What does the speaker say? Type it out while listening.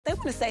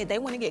going to say they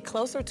want to get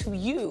closer to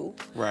you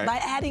by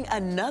adding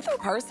another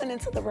person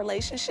into the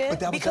relationship. But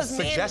that was because a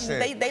men, suggestion.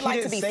 they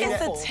like to be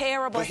faithful. It's a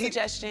terrible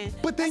suggestion.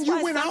 But then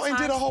you went out and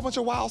did a whole bunch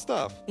of wild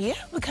stuff. Yeah,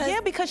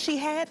 because she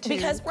had to.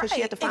 Because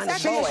she had to find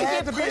exactly. a boy. She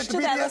had to be at the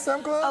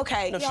BDSM club?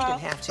 Okay, no, she didn't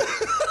have to.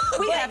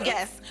 We have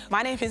guests.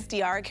 My name is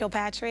Diarra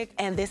Kilpatrick,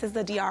 and this is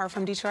the Diarra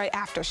from Detroit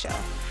After Show.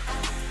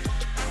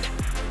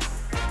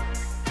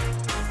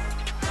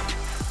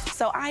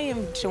 So I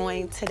am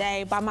joined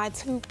today by my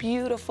two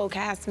beautiful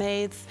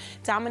castmates,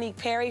 Dominique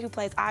Perry, who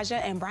plays Aja,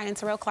 and Brian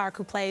Terrell Clark,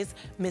 who plays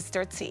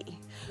Mr. T.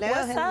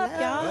 What's up,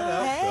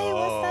 y'all? Hey,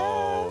 what's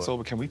up?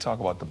 So can we talk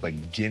about the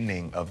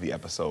beginning of the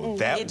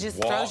episode? It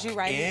just throws you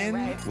right in,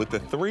 right? With the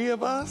three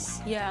of us.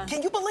 Yeah.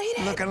 Can you believe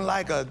it? Looking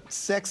like a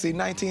sexy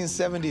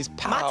 1970s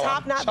power. My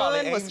top knot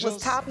bun was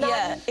top knot.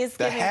 Yeah, it's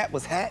The giving, hat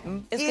was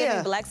hatting. It's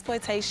giving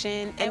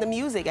blaxploitation. And the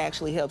music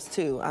actually helps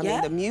too. I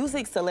mean, the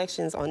music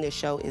selections on this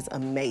show is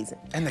amazing.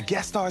 And the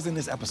guest stars in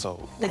this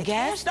episode. The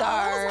guest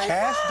stars.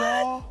 Cash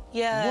Doll.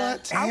 Yeah.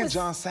 What? And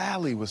John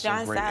Sally was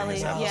so great in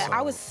this episode. Yeah,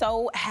 I was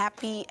so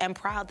happy and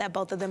proud that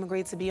both of them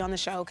agreed to be on the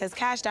show, because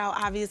Cash Doll,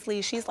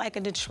 obviously, she's like a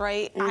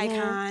Detroit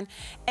icon,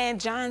 and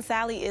John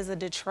Sally is a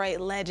Detroit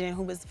legend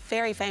who was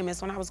very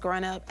famous when I was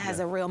growing up as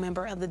a real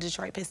member of the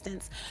Detroit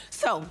Pistons.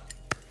 So,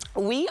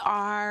 we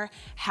are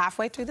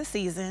halfway through the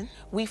season.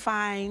 We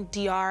find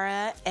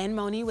Diarra and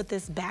Moni with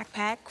this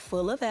backpack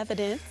full of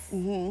evidence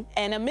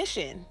and a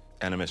mission.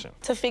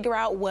 To figure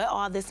out what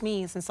all this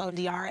means. And so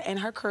Diarra and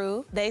her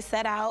crew, they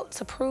set out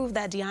to prove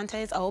that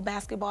Deontay's old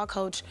basketball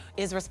coach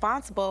is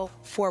responsible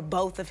for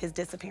both of his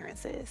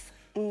disappearances.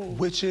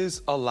 Which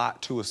is a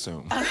lot to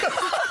assume.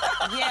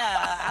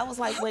 Yeah, I was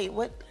like, wait,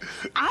 what?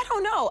 I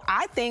don't know.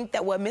 I think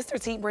that what Mr.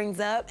 T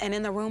brings up, and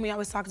in the room he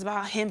always talks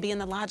about him being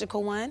the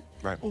logical one.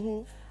 Right.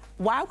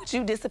 Why would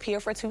you disappear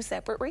for two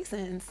separate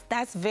reasons?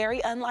 That's very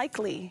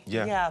unlikely.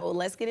 Yeah. Well,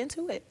 let's get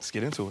into it. Let's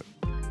get into it.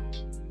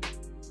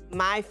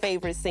 My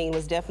favorite scene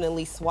was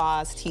definitely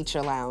Swa's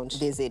teacher lounge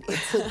visit. It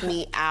took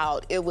me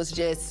out. It was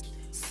just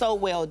so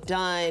well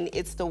done.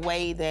 It's the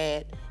way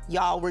that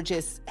y'all were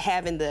just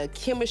having the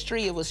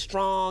chemistry. It was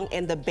strong,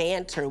 and the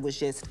banter was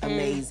just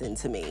amazing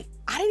to me.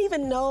 I didn't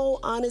even know,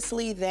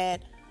 honestly,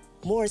 that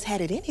Morris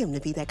had it in him to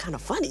be that kind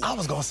of funny. I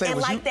was gonna say,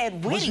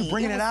 and was you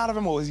bringing it out of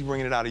him, or was he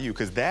bringing it out of you?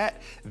 Because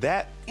that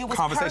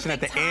conversation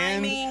at the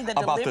end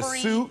about the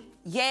suit.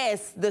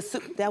 Yes, the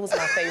suit. That was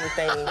my favorite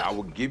thing. I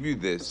will give you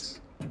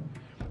this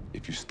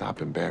if you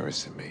stop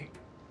embarrassing me.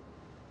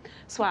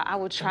 Swa, I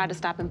will try to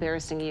stop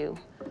embarrassing you,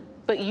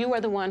 but you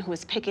are the one who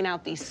is picking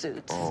out these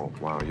suits. Oh,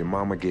 wow, your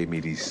mama gave me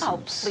these suits.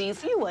 Oh,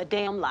 please, you a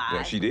damn lie.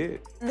 Yeah, she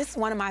did. This is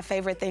one of my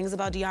favorite things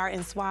about Diarra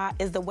and Swa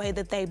is the way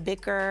that they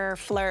bicker,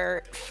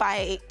 flirt,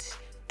 fight,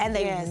 and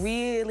they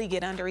really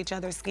get under each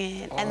other's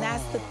skin. And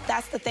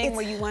that's the thing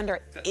where you wonder,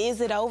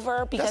 is it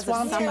over because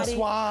of somebody?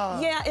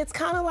 Yeah, it's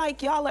kind of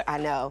like y'all are, I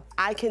know.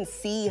 I can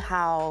see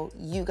how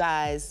you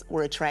guys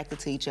were attracted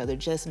to each other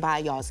just by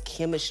y'all's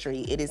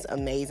chemistry. It is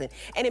amazing.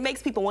 And it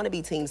makes people want to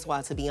be Team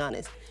Swa, to be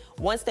honest.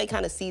 Once they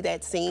kind of see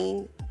that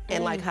scene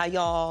and like how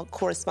y'all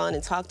correspond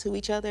and talk to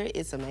each other,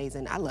 it's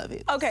amazing. I love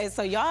it. Okay,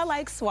 so y'all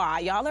like Swa.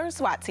 Y'all are a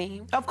SWAT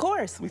team. Of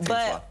course.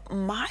 But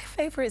my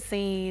favorite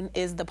scene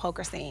is the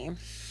poker scene.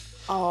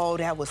 Oh,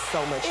 that was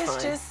so much fun.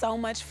 It's just so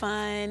much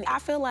fun. I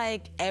feel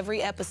like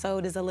every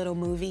episode is a little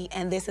movie,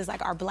 and this is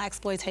like our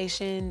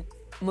blaxploitation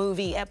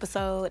movie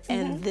episode,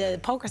 and the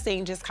poker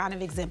scene just kind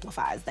of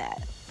exemplifies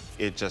that.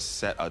 It just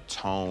set a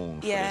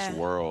tone for this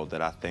world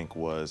that I think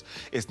was,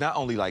 it's not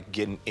only like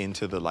getting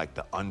into the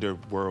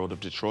underworld of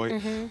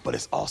Detroit, but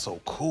it's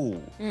also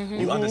cool.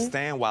 You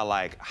understand why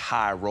like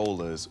high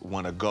rollers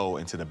want to go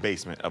into the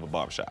basement of a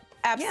barbershop.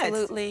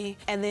 Absolutely. Yes.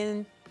 And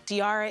then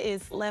Diarra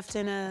is left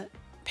in a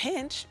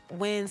pinch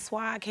when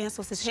Swa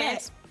cancels his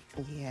check.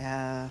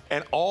 Yeah.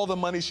 And all the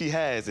money she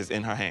has is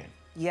in her hand.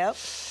 Yep.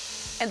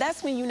 And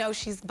that's when you know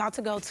she's about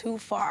to go too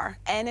far.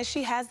 And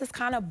she has this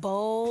kind of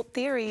bold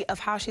theory of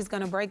how she's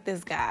gonna break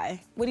this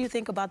guy. What do you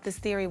think about this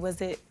theory?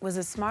 Was it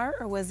smart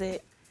or was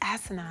it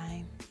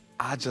asinine?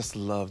 I just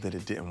love that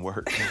it didn't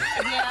work.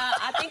 Yeah,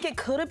 I think it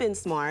could have been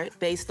smart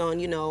based on,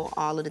 you know,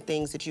 all of the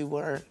things that you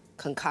were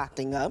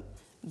concocting up.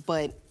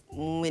 But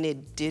when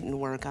it didn't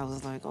work, I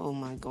was like, oh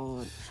my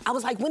God. I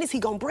was like, when is he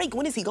gonna break?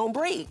 When is he gonna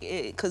break?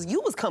 Because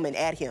you was coming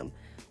at him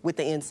with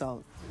the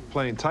insult.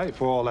 Playing tight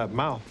for all that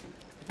mouth.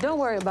 Don't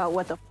worry about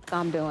what the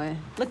I'm doing.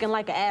 Looking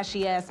like an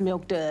ashy-ass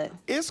milk dud.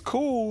 It's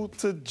cool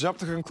to jump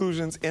to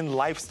conclusions in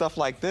life stuff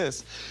like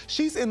this.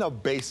 She's in a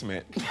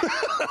basement.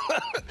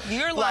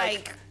 You're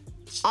like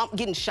I'm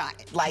getting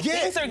shot. Like,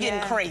 things are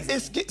getting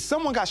crazy.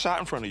 Someone got shot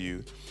in front of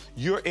you.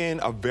 You're in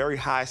a very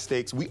high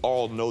stakes. We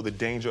all know the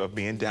danger of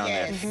being down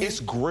there. It's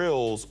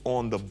grills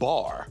on the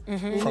bar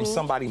from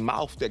somebody's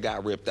mouth that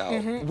got ripped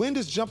out. When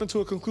does jumping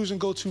to a conclusion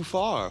go too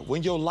far?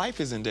 When your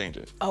life is in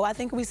danger? Oh, I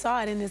think we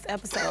saw it in this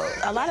episode.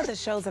 A lot of the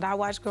shows that I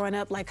watched growing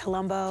up, like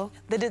Columbo,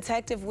 the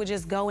detective would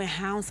just go and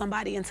hound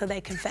somebody until they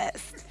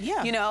confessed.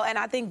 Yeah. You know, and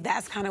I think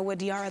that's kind of what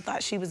Diarra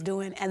thought she was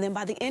doing. And then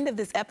by the end of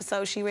this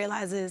episode, she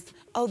realizes,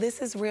 oh,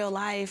 this is real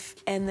life,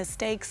 and the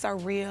stakes are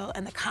real,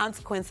 and the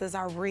consequences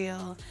are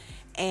real,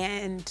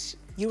 and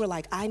you were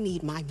like, I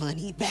need my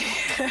money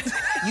back.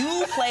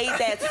 You played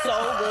that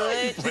so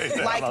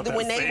good. Like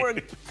when they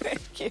were,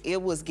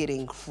 it was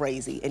getting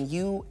crazy, and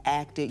you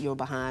acted your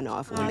behind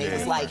off when they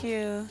was like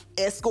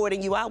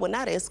escorting you out. Well,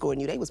 not escorting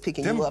you, they was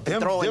picking you up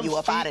and throwing you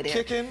up out of there.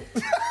 Kicking.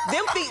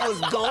 Them feet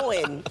was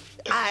going.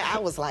 I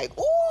was like,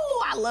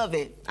 ooh, I love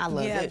it. I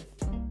love it.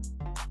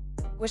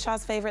 What's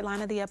y'all's favorite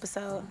line of the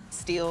episode?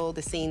 Still,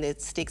 the scene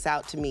that sticks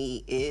out to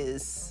me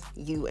is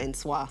you and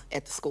Swa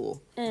at the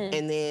school.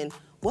 And then,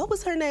 what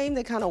was her name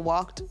that kind of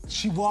walked?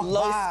 She walked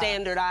low by.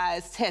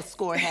 standardized test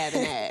score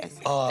having ass.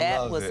 Oh,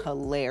 that was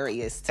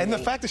hilarious to me. And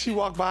the fact that she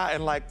walked by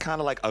and like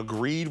kind of like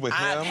agreed with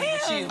him.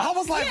 I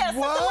was like, yeah,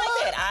 what? Something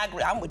like that. I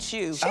agree. I'm with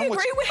you. She agreed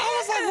with him. I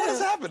was like, what is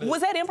happening?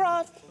 Was that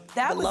improv?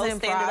 That was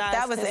improv.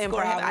 That was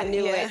improv. I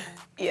knew it.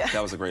 Yeah.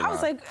 That was a great line. I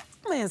was like,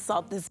 I'm gonna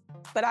insult this,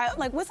 but I'm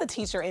like, what's a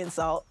teacher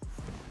insult?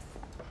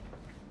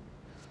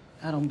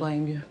 I don't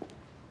blame you.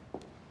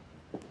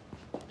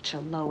 With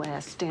your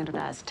low-ass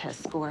standardized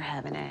test score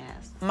having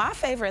ass. My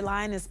favorite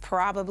line is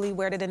probably,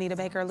 where did Anita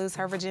Baker lose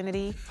her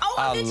virginity? Oh,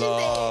 I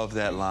love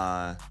that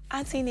line.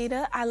 Auntie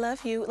Nita, I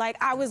love you. Like,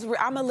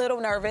 I'm a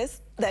little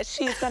nervous that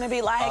she's gonna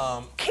be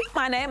like, keep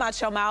my name out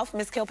your mouth,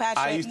 Miss Kilpatrick.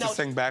 I used to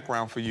sing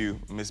background for you,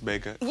 Miss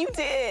Baker. You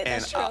did,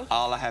 and that's true.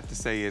 All I have to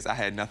say is I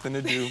had nothing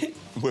to do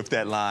with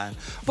that line.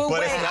 But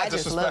wait, it's not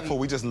disrespectful,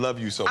 we just love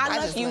you so much. I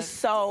love you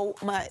so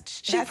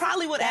much. She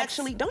probably would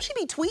actually, don't she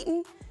be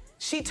tweeting?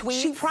 She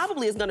tweets? She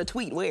probably is gonna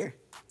tweet where?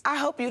 I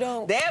hope you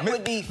don't. That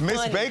would be funny.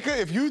 Miss Baker,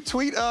 if you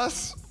tweet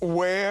us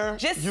where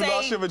you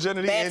lost your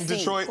virginity in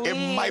Detroit,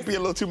 it might be a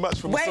little too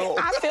much for my soul.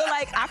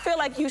 I feel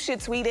like you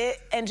should tweet it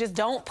and just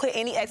don't put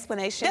any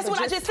explanation. That's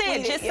what I just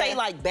said. Just say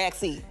like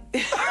backseat.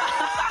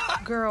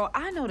 Girl,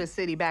 I know the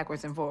city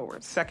backwards and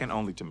forwards. Second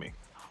only to me.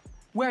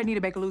 Where Anita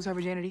Baker lose her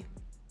virginity?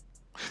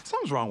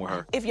 Something's wrong with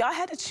her. If y'all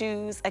had to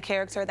choose a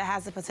character that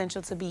has the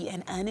potential to be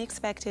an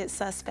unexpected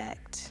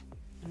suspect,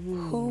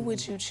 who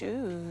would you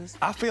choose?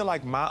 I feel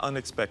like my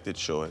unexpected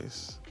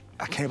choice,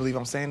 I can't believe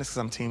I'm saying this because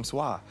I'm Team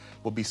Swa,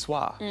 will be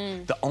Swa.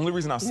 The only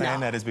reason I'm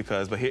saying that is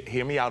because, but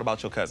hear me out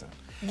about your cousin.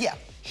 Yeah.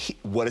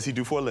 What does he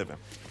do for a living?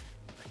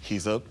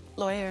 He's a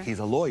lawyer. He's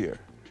a lawyer.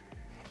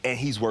 And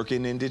he's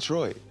working in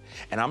Detroit.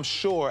 And I'm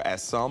sure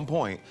at some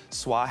point,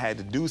 Swa had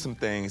to do some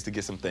things to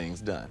get some things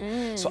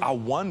done. So I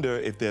wonder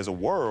if there's a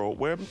world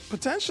where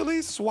potentially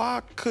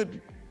Swa could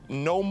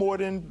know more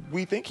than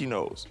we think he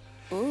knows.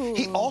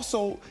 He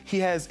also,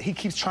 he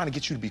keeps trying to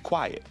get you to be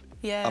quiet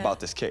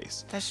about this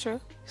case. That's true.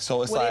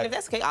 So it's well, like, if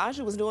that's the case,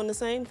 Aja was doing the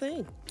same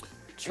thing.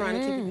 Trying to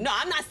keep you. No,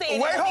 I'm not saying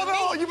wait, it would hold be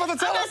on, me. you about to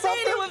tell us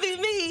something? I'm not saying it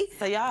would be me.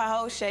 So y'all a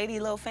whole shady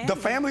little family. the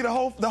family, the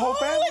whole family?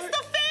 Oh, it's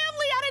the family.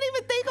 I didn't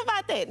even think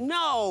about that.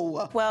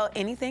 No. Well,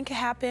 anything can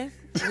happen.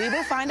 We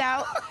will find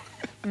out.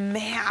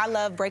 Man, I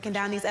love breaking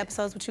down these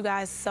episodes with you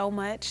guys so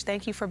much.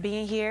 Thank you for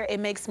being here.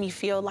 It makes me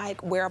feel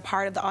like we're a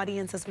part of the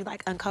audience as we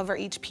like uncover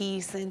each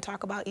piece and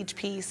talk about each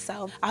piece.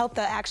 So I hope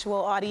the actual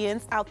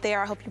audience out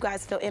there, I hope you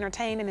guys feel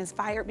entertained and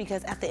inspired,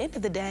 because at the end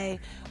of the day,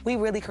 we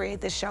really create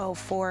this show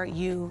for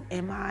you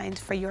in mind,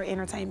 for your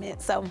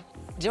entertainment. So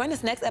join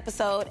us next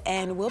episode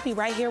and we'll be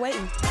right here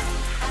waiting.